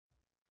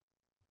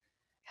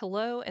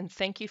Hello, and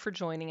thank you for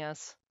joining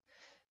us.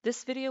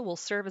 This video will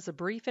serve as a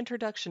brief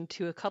introduction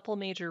to a couple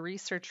major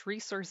research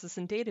resources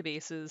and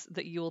databases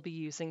that you will be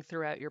using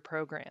throughout your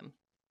program.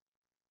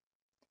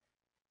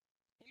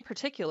 In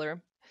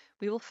particular,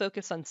 we will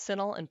focus on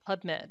CINAHL and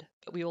PubMed,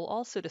 but we will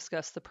also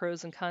discuss the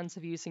pros and cons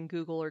of using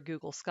Google or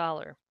Google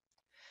Scholar.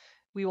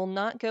 We will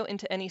not go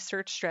into any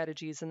search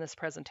strategies in this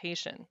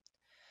presentation.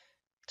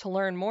 To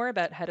learn more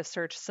about how to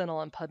search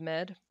CINAHL and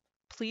PubMed,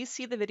 please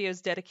see the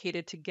videos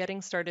dedicated to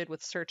getting started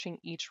with searching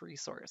each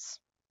resource.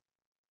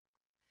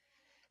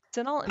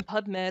 CINAHL and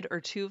PubMed are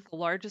two of the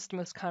largest,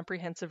 most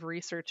comprehensive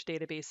research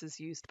databases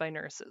used by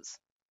nurses.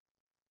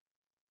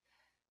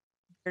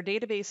 They're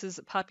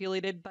databases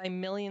populated by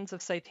millions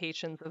of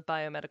citations of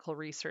biomedical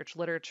research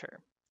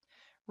literature.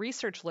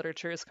 Research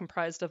literature is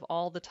comprised of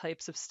all the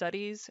types of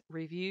studies,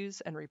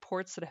 reviews, and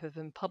reports that have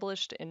been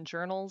published in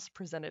journals,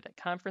 presented at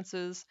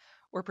conferences,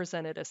 or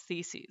presented as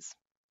theses.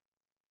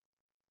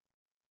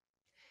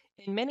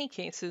 In many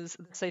cases,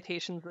 the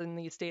citations in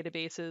these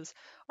databases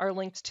are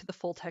linked to the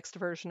full-text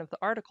version of the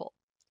article.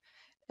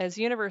 As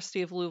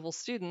University of Louisville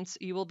students,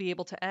 you will be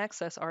able to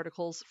access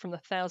articles from the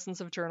thousands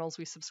of journals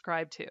we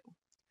subscribe to.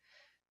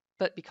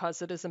 But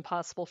because it is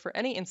impossible for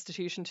any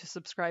institution to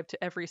subscribe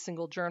to every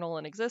single journal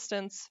in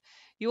existence,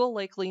 you will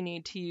likely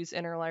need to use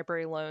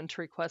interlibrary loan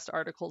to request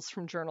articles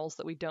from journals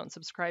that we don't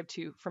subscribe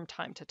to from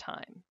time to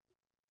time.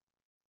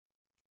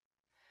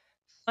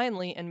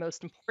 Finally, and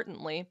most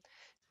importantly,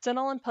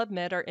 CINAHL and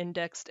PubMed are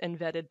indexed and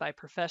vetted by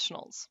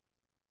professionals.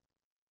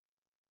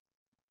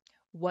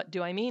 What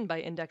do I mean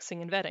by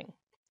indexing and vetting?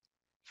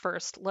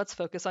 First, let's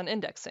focus on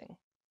indexing.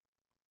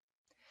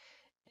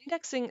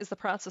 Indexing is the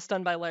process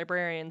done by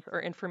librarians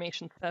or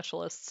information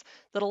specialists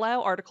that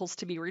allow articles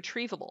to be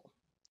retrievable.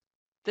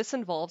 This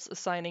involves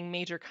assigning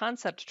major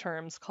concept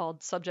terms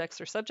called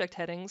subjects or subject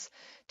headings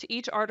to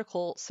each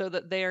article so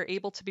that they are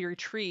able to be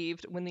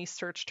retrieved when these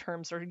search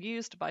terms are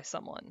used by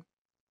someone.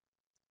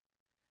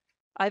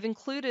 I've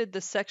included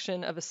this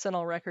section of a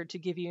CINAHL record to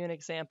give you an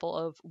example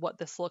of what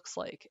this looks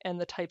like and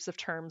the types of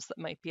terms that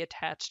might be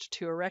attached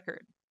to a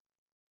record.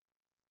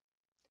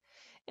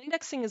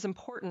 Indexing is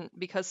important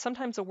because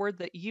sometimes a word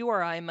that you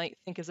or I might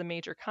think is a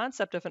major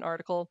concept of an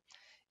article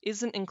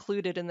isn't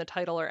included in the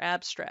title or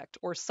abstract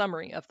or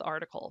summary of the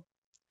article.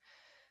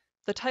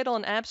 The title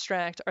and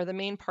abstract are the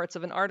main parts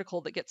of an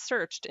article that get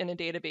searched in a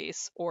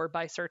database or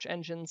by search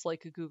engines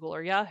like Google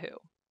or Yahoo.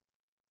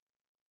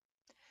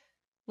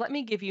 Let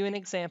me give you an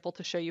example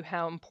to show you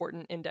how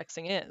important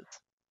indexing is.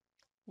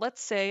 Let's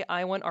say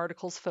I want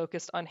articles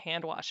focused on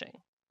hand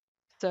washing.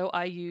 So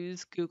I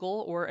use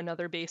Google or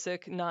another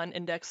basic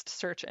non-indexed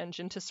search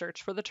engine to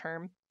search for the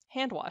term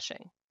hand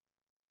washing.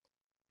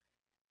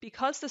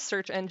 Because the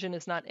search engine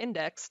is not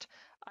indexed,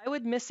 I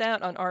would miss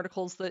out on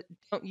articles that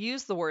don't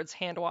use the words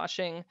hand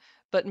washing,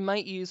 but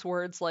might use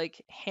words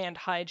like hand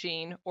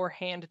hygiene or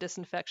hand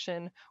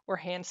disinfection or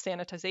hand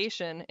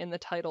sanitization in the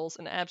titles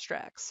and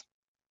abstracts.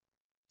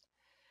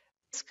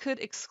 This could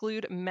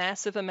exclude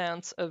massive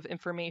amounts of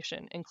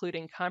information,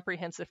 including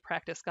comprehensive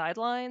practice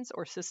guidelines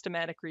or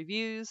systematic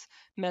reviews,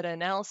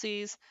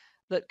 meta-analyses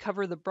that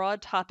cover the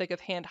broad topic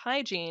of hand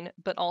hygiene,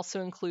 but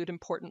also include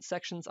important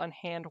sections on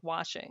hand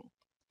washing.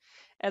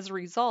 As a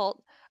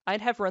result,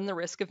 I'd have run the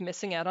risk of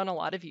missing out on a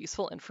lot of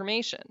useful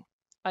information.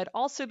 I'd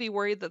also be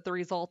worried that the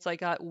results I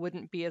got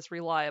wouldn't be as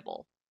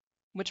reliable,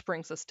 which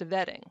brings us to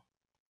vetting.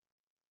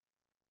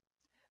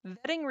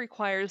 Vetting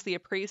requires the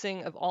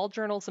appraising of all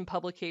journals and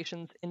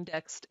publications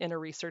indexed in a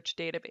research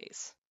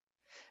database.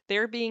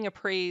 They're being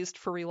appraised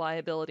for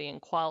reliability and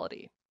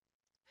quality.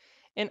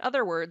 In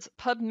other words,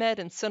 PubMed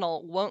and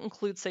CINAHL won't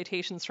include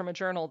citations from a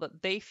journal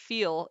that they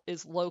feel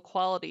is low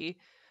quality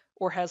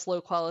or has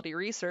low quality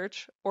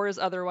research or is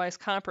otherwise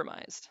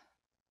compromised.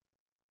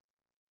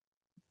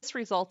 This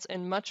results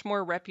in much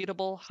more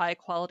reputable, high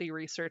quality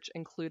research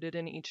included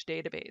in each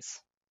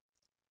database.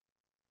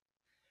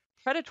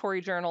 Predatory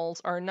journals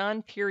are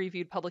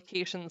non-peer-reviewed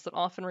publications that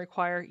often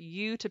require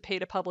you to pay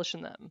to publish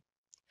in them,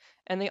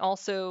 and they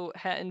also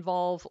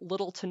involve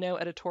little to no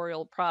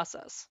editorial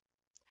process.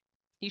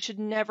 You should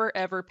never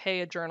ever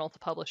pay a journal to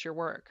publish your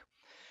work.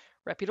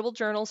 Reputable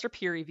journals are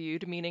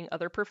peer-reviewed, meaning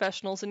other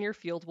professionals in your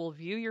field will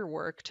view your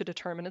work to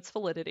determine its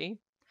validity.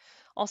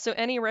 Also,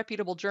 any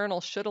reputable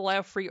journal should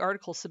allow free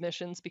article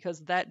submissions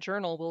because that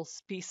journal will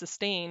be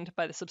sustained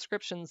by the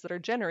subscriptions that are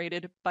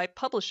generated by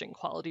publishing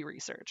quality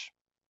research.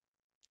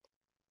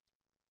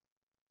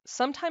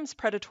 Sometimes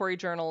predatory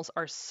journals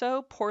are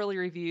so poorly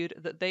reviewed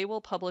that they will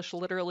publish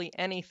literally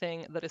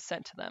anything that is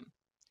sent to them,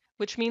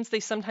 which means they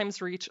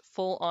sometimes reach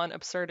full-on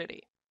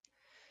absurdity.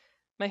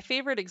 My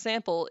favorite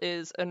example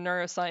is a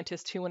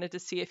neuroscientist who wanted to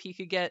see if he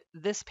could get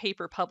this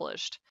paper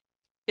published.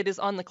 It is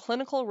on the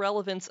clinical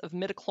relevance of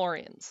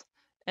midichlorians,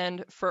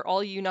 and for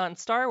all you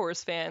non-Star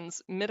Wars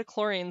fans,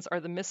 midichlorians are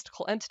the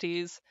mystical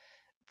entities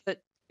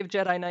that give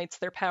Jedi Knights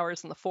their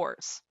powers in the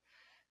Force.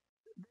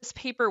 This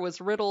paper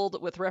was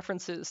riddled with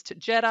references to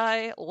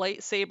Jedi,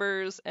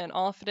 lightsabers, and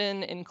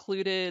often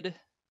included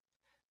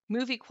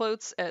movie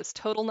quotes as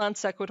total non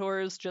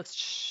sequiturs just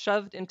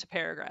shoved into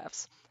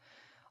paragraphs.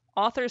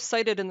 Authors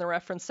cited in the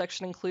reference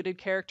section included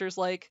characters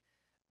like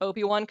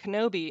Obi-Wan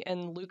Kenobi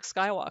and Luke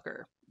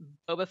Skywalker.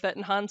 Boba Fett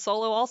and Han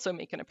Solo also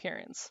make an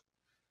appearance.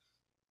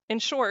 In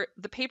short,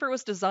 the paper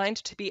was designed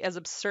to be as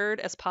absurd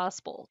as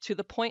possible, to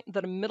the point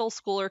that a middle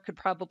schooler could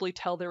probably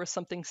tell there was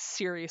something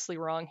seriously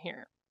wrong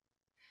here.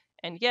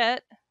 And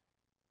yet,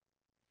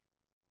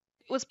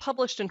 it was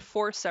published in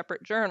 4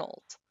 separate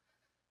journals.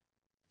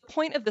 The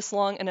point of this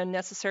long and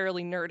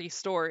unnecessarily nerdy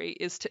story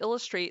is to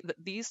illustrate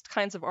that these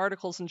kinds of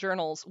articles and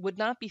journals would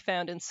not be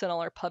found in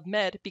CINAHL or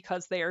PubMed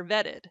because they are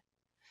vetted,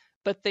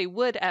 but they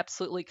would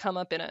absolutely come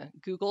up in a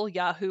Google,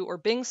 Yahoo, or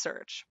Bing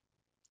search.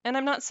 And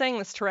I'm not saying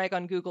this to rag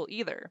on Google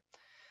either.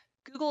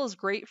 Google is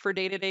great for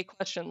day-to-day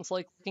questions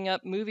like looking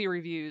up movie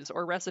reviews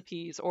or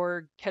recipes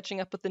or catching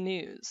up with the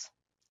news.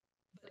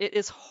 It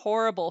is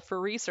horrible for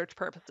research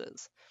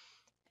purposes.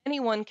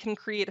 Anyone can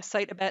create a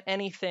site about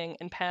anything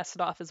and pass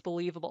it off as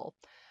believable.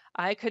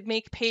 I could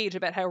make a page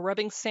about how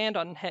rubbing sand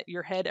on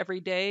your head every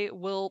day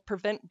will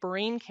prevent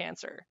brain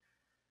cancer.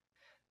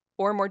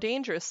 Or more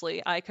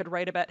dangerously, I could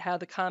write about how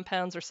the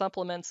compounds or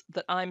supplements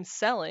that I'm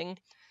selling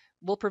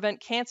will prevent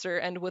cancer,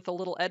 and with a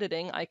little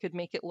editing, I could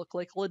make it look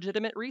like a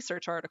legitimate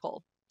research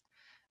article.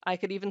 I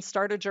could even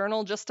start a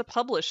journal just to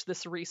publish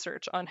this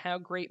research on how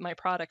great my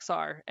products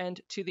are,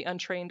 and to the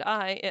untrained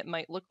eye, it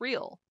might look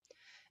real.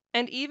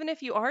 And even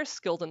if you are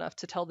skilled enough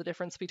to tell the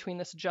difference between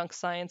this junk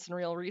science and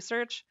real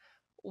research,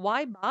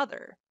 why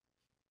bother?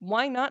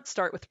 Why not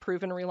start with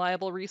proven,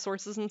 reliable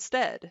resources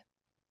instead?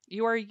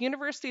 You are a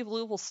University of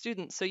Louisville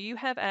student, so you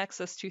have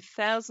access to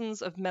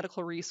thousands of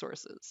medical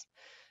resources.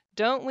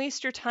 Don't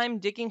waste your time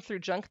digging through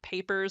junk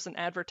papers and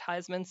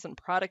advertisements and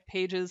product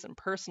pages and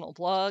personal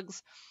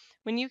blogs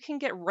when you can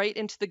get right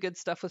into the good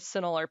stuff with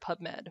CINAHL or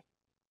PubMed.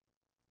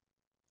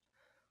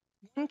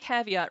 One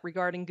caveat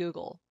regarding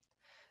Google.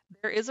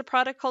 There is a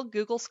product called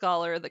Google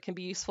Scholar that can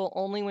be useful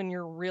only when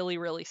you're really,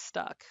 really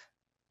stuck.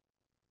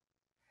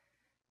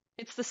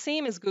 It's the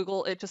same as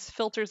Google, it just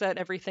filters out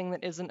everything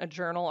that isn't a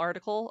journal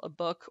article, a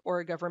book, or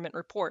a government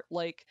report,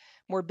 like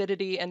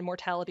Morbidity and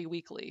Mortality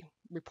Weekly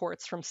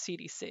reports from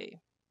CDC.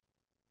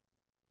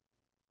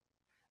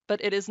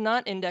 But it is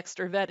not indexed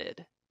or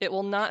vetted. It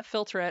will not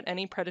filter out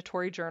any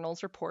predatory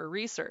journals or poor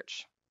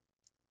research.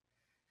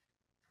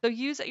 So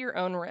use at your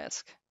own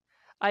risk.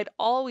 I'd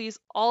always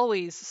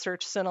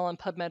search CINAHL and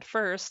PubMed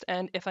first,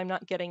 and if I'm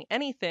not getting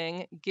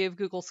anything, give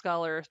Google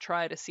Scholar a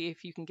try to see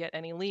if you can get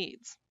any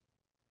leads.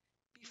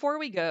 Before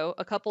we go,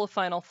 a couple of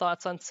final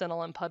thoughts on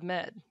CINAHL and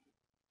PubMed.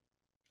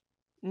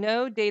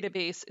 No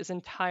database is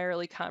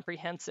entirely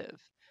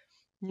comprehensive.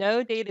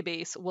 No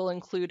database will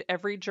include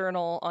every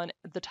journal on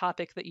the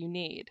topic that you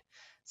need,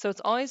 so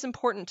it's always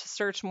important to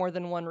search more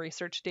than one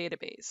research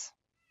database.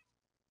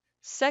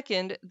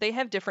 Second, they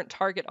have different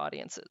target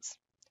audiences.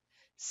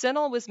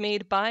 CINAHL was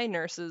made by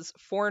nurses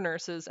for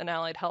nurses and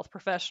allied health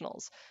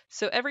professionals,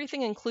 so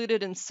everything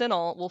included in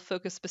CINAHL will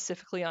focus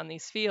specifically on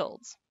these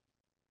fields.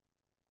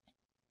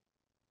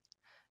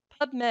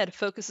 PubMed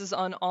focuses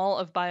on all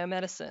of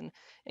biomedicine,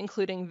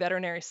 including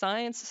veterinary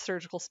science,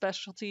 surgical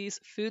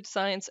specialties, food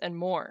science, and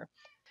more.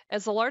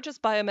 As the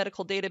largest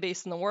biomedical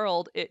database in the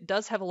world, it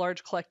does have a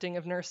large collecting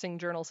of nursing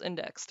journals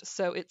indexed,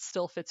 so it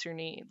still fits your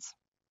needs.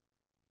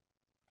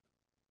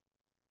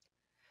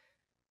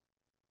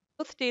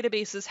 Both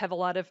databases have a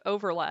lot of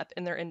overlap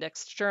in their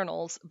indexed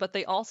journals, but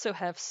they also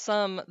have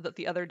some that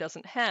the other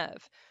doesn't have.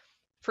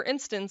 For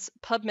instance,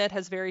 PubMed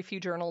has very few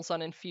journals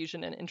on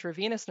infusion and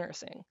intravenous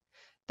nursing.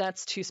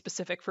 That's too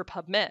specific for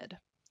PubMed.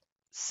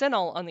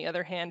 CINAHL, on the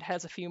other hand,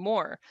 has a few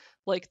more,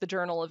 like the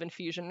Journal of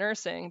Infusion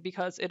Nursing,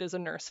 because it is a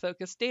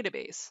nurse-focused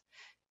database.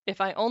 If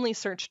I only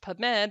searched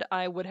PubMed,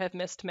 I would have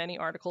missed many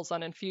articles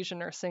on infusion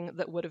nursing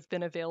that would have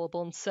been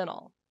available in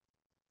CINAHL.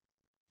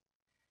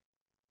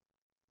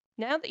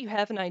 Now that you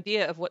have an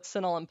idea of what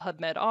CINAHL and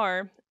PubMed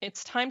are,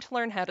 it's time to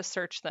learn how to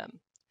search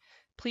them.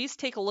 Please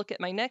take a look at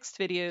my next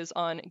videos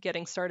on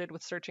getting started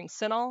with searching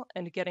CINAHL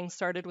and getting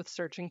started with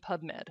searching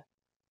PubMed.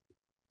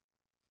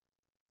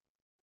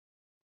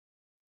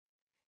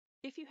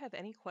 If you have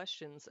any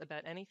questions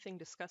about anything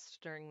discussed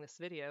during this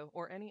video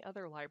or any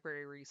other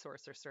library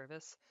resource or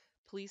service,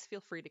 please feel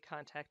free to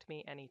contact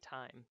me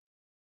anytime.